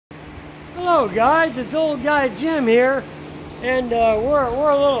Hello guys, it's old guy Jim here, and we're a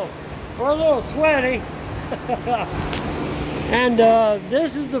little sweaty. And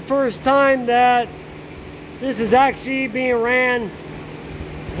this is the first time that this is actually being ran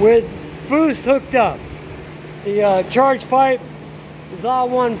with boost hooked up. The charge pipe is all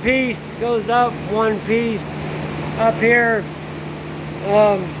one piece, goes up one piece. Up here,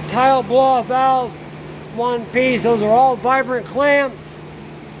 tile blow-off valve, one piece. Those are all vibrant clamps.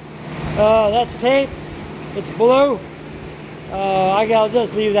 That's tape. It's blue. I'll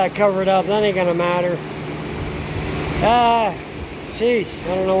just leave that covered up. That ain't gonna matter. Sheesh.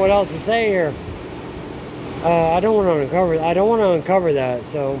 I don't know what else to say here. I don't want to uncover that.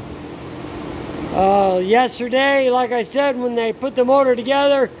 So, yesterday, like I said, when they put the motor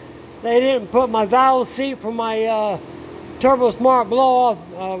together, they didn't put my valve seat for my Turbo Smart blow-off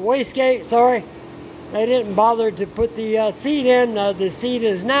wastegate. Sorry. They didn't bother to put the seat in. The seat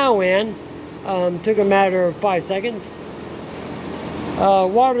is now in. Took a matter of 5 seconds.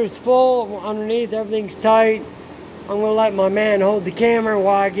 Water's full underneath. Everything's tight. I'm going to let my man hold the camera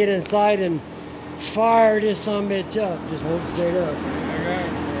while I get inside and fire this sumbitch up. Just hold it straight up. Okay.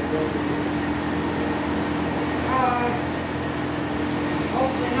 Alright.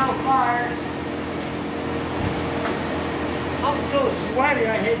 Hopefully no fire. I'm so sweaty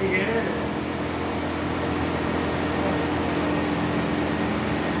I hate to get in it.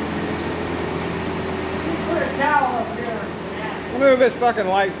 Put a towel up here. Yeah. Move this fucking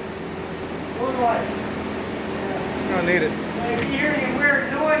light. What light? Yeah. I don't need it. If you hear any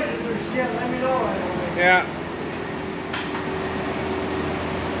weird noises or shit, let me know right away. Yeah.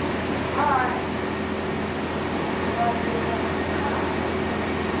 Alright.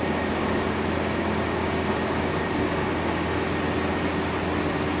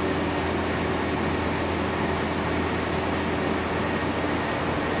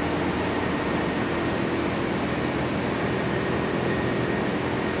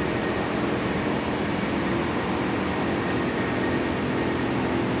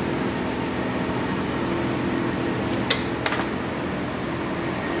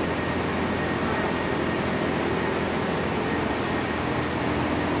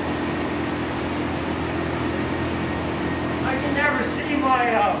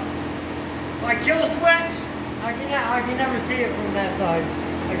 My kill switch, I can never see it from that side.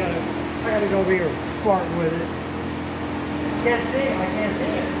 I gotta go over here farting with it. Can't see it, I can't see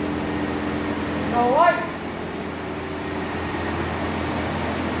it. No light.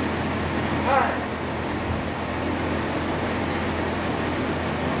 Alright.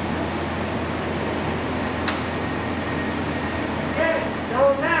 Okay, so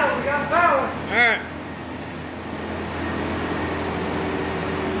now we got power. Alright.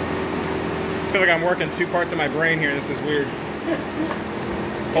 I feel like I'm working two parts of my brain here. This is weird.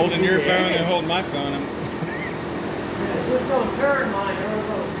 Holding your phone and holding my phone. Yeah, just don't turn mine. They're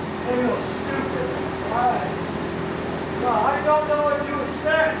a little stupid. Alright. Well, I don't know what to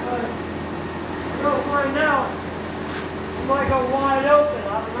expect, but we're going to find out. It might go wide open. I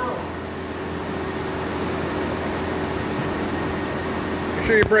don't know. Make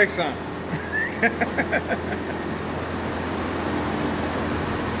sure your brakes on.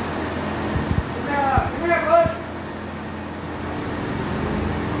 Come here, bud.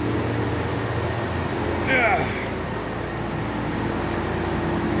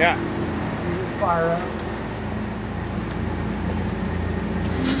 Yeah. See this fire up.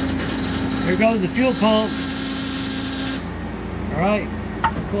 Here goes the fuel pump. All right,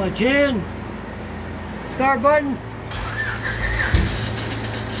 clutch in. Start button.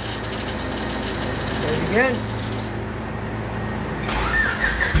 Ready again.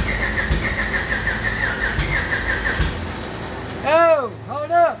 Oh,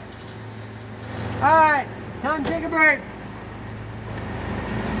 hold up. Alright, time to take a break.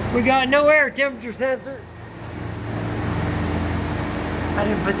 We got no air temperature sensor. I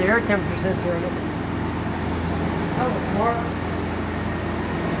didn't put the air temperature sensor in it. That was smart.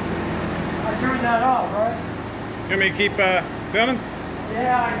 I turned that off, right? You want me to keep filming?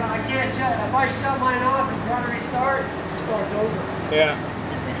 Yeah, I can't shut. If I shut mine off and try to restart, it starts over. Yeah.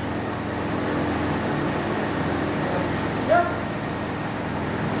 Yep.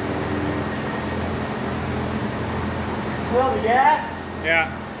 Smell the gas? Yeah.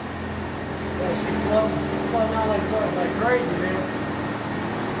 Yeah, she's flooding out like crazy, man.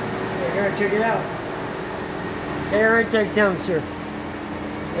 Yeah, here, check it out. Air intake temperature.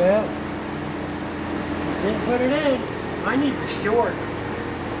 Yeah. Didn't put it in. I need the short.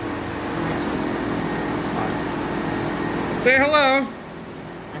 Say hello.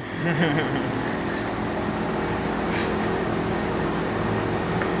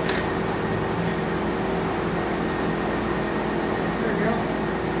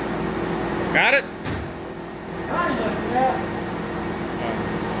 had it? Kind of, yeah.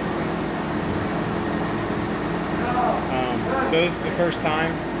 So this is the first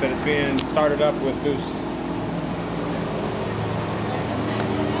time that it's being started up with boost.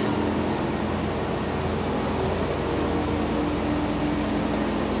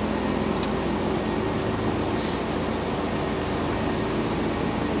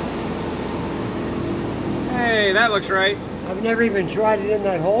 Hey, that looks right. I've never even tried it in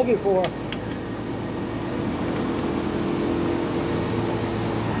that hole before. Well,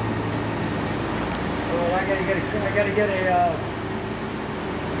 I gotta get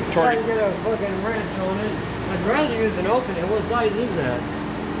a fucking wrench on it. I'd rather use an opening. What size is that?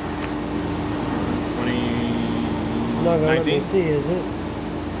 20. Not gonna let me 19? see, is it?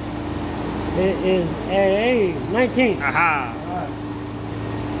 It is a 19. Aha! Alright.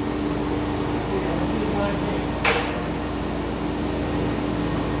 Yeah, this is 19.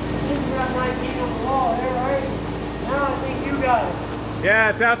 I think you got 19 on the wall there, right? Now I think you got it. Yeah,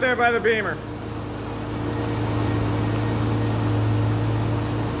 it's out there by the beamer.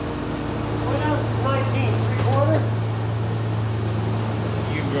 What else is 19? 3/4?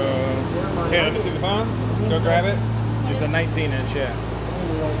 You go. Here, let me see the phone. Go grab it. Just a 19-inch, yeah.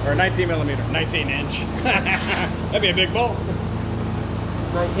 Or 19 millimeter. 19-inch. That'd be a big bolt.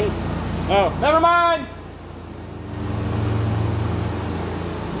 19. Oh, never mind.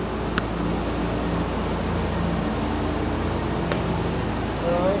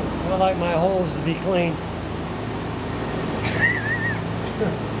 Alright, I like my holes to be clean.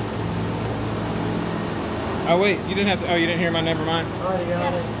 Oh wait, you didn't have to. Oh, you didn't hear my never mind. Already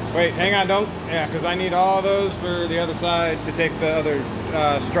got it. Wait, hang on, don't. Yeah, because I need all those for the other side to take the other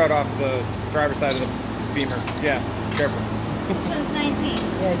strut off the driver's side of the beamer. Yeah, careful. This one's 19.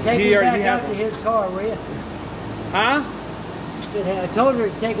 Yeah, take He him already back has out to one. his car, will you? Huh? I told her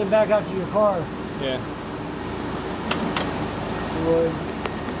to take him back out to your car. Yeah. She would.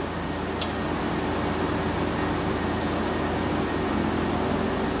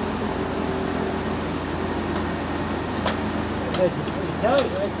 I bet it's pretty tight,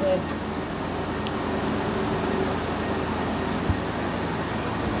 right, Sam?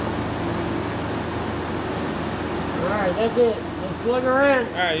 Alright, that's it. Let's plug her in.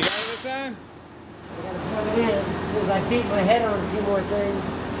 All right, you got it this time? I gotta plug it in because I beat my head on a few more things.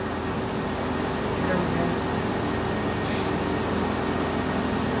 There we go.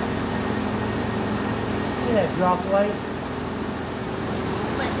 See that drop light?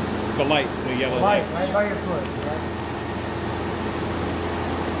 What? The light, the yellow Light, light. right by your foot. Right?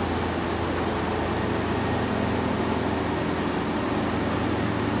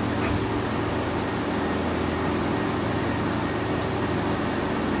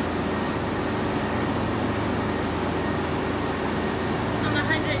 I'm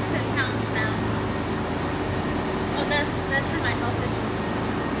 110 pounds now. Oh, that's for my health issues.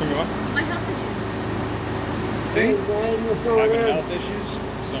 You what? My health issues. See? Go ahead and let's go Having around. health issues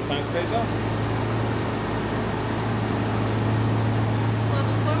sometimes pays off. Well,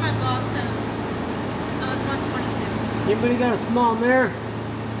 before my gallstones, I was 122. Anybody got a small mirror? I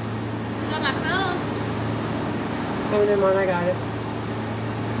got my phone. Oh, never mind, I got it.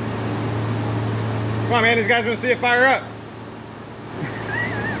 Come on, man, these guys want to see it fire up.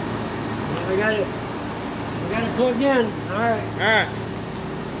 I got it. I got it plugged in. All right. All right.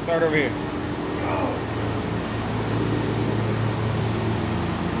 Start over here.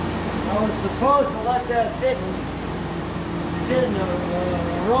 I was supposed to let that sit in the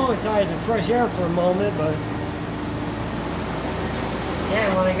aromatized in fresh air for a moment, but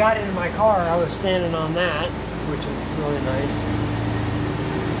yeah, when I got into my car, I was standing on that, which is really nice.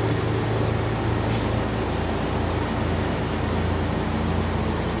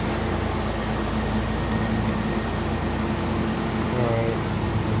 Alright,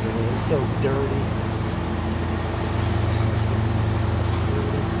 it's so dirty.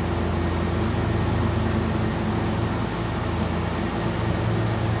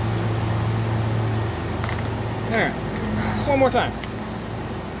 All right. One more time.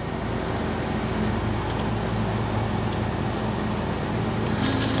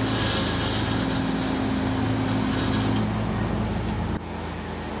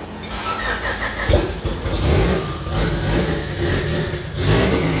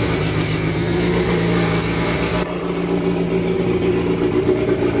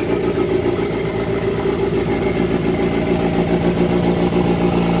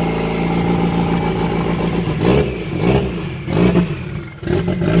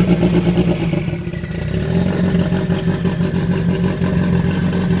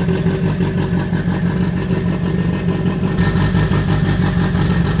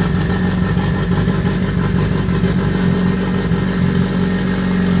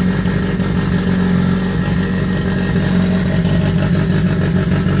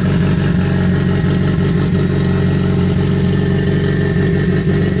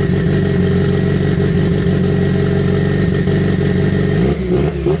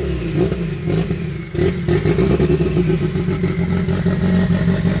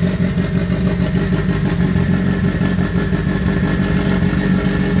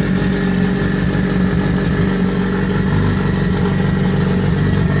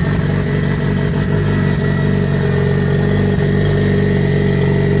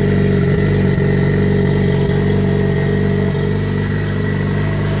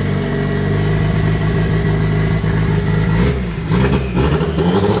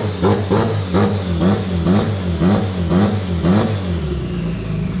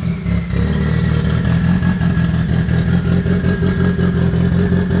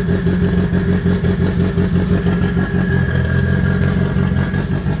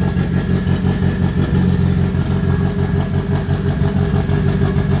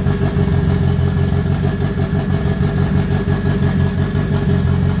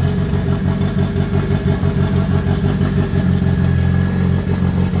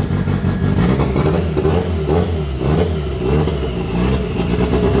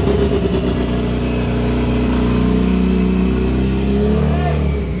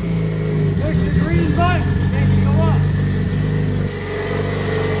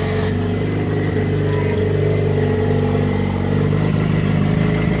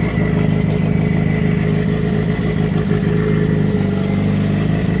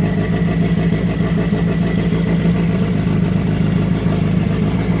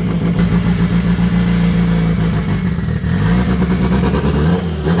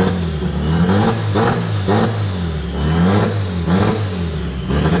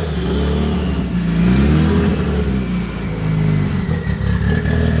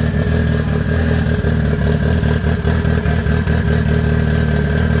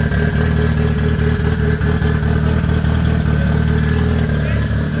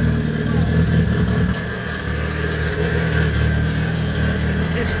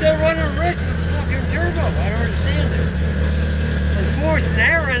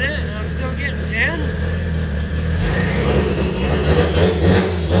 snare in it, and I'm still getting 10.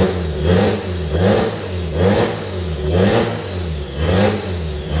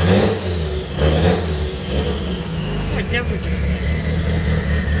 What temperature?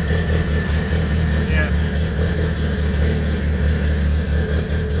 Yeah.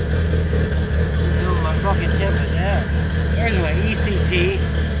 My fucking temperature. Yeah. There's my ECT.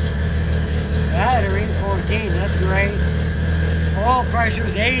 Battery 14. That's great. Oil pressure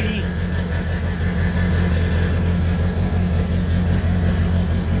is 80.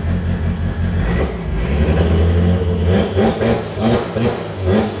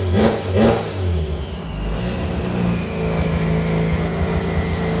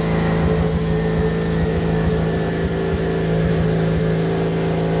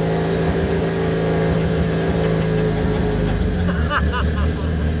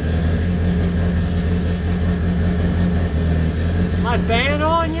 My fan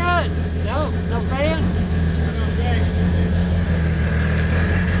on yet? No, no fan?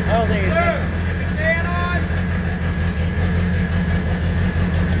 I don't think it's on. Is the fan on?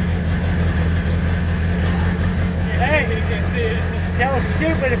 Hey, You can't see it. tell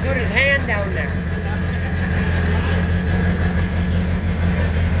Stupid to put his hand down there.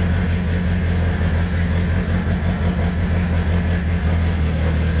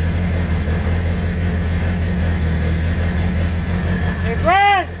 Hey,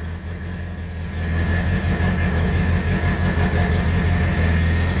 Brad!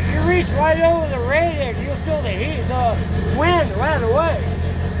 If you reach right over the radiator, you'll feel the heat, the wind right away.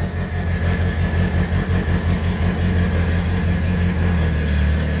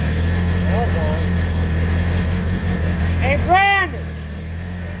 That's on. Hey, Brandon!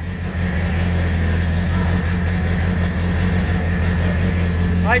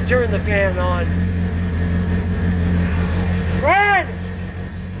 I turned the fan on. Brandon!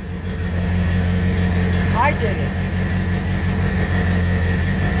 I did it.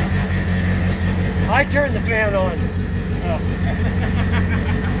 I turned the fan on. Oh.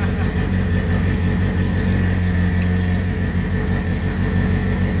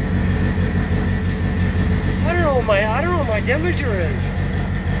 I don't know what my temperature is.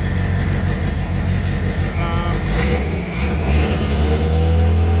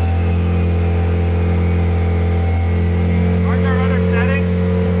 Aren't there other settings?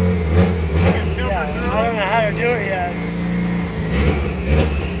 Yeah, I don't know how to do it yet.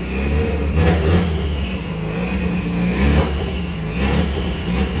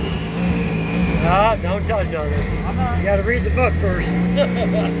 Ah, don't touch nothing. You gotta read the book first.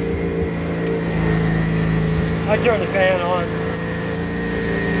 I turned the fan on.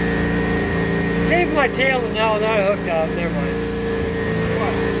 See if my tail is now not hooked up. Never mind.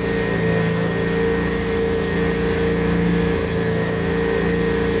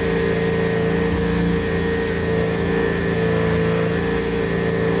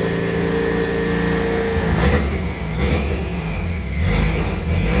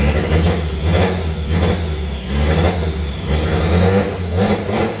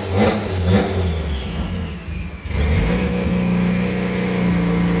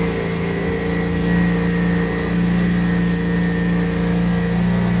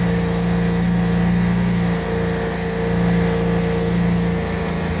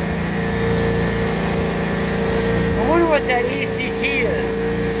 What that ECT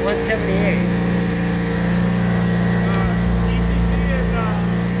is, 178. ECT is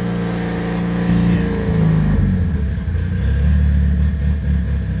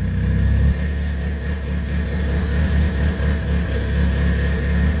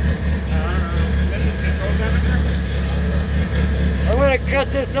emissions control temperature. I'm gonna cut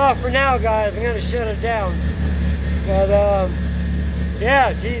this off for now, guys. I'm gonna shut it down. But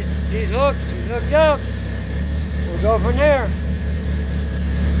yeah, she's hooked. She's hooked up. We'll go from there.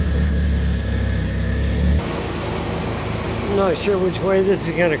 I'm not sure which way this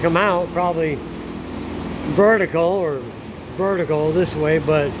is going to come out. Probably vertical or vertical this way,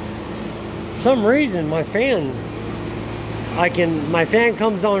 but for some reason my fan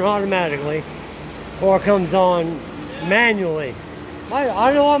comes on automatically or comes on manually. I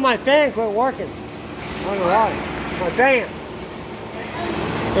don't know why my fan quit working. I don't know why. My fan.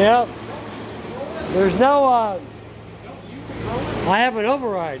 Yep. There's no I have an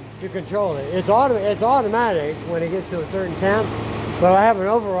override to control it. It's automatic when it gets to a certain temp, but I have an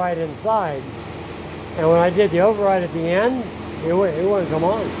override inside. And when I did the override at the end, it wouldn't come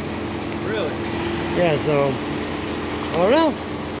on. Really? Yeah, so I don't know.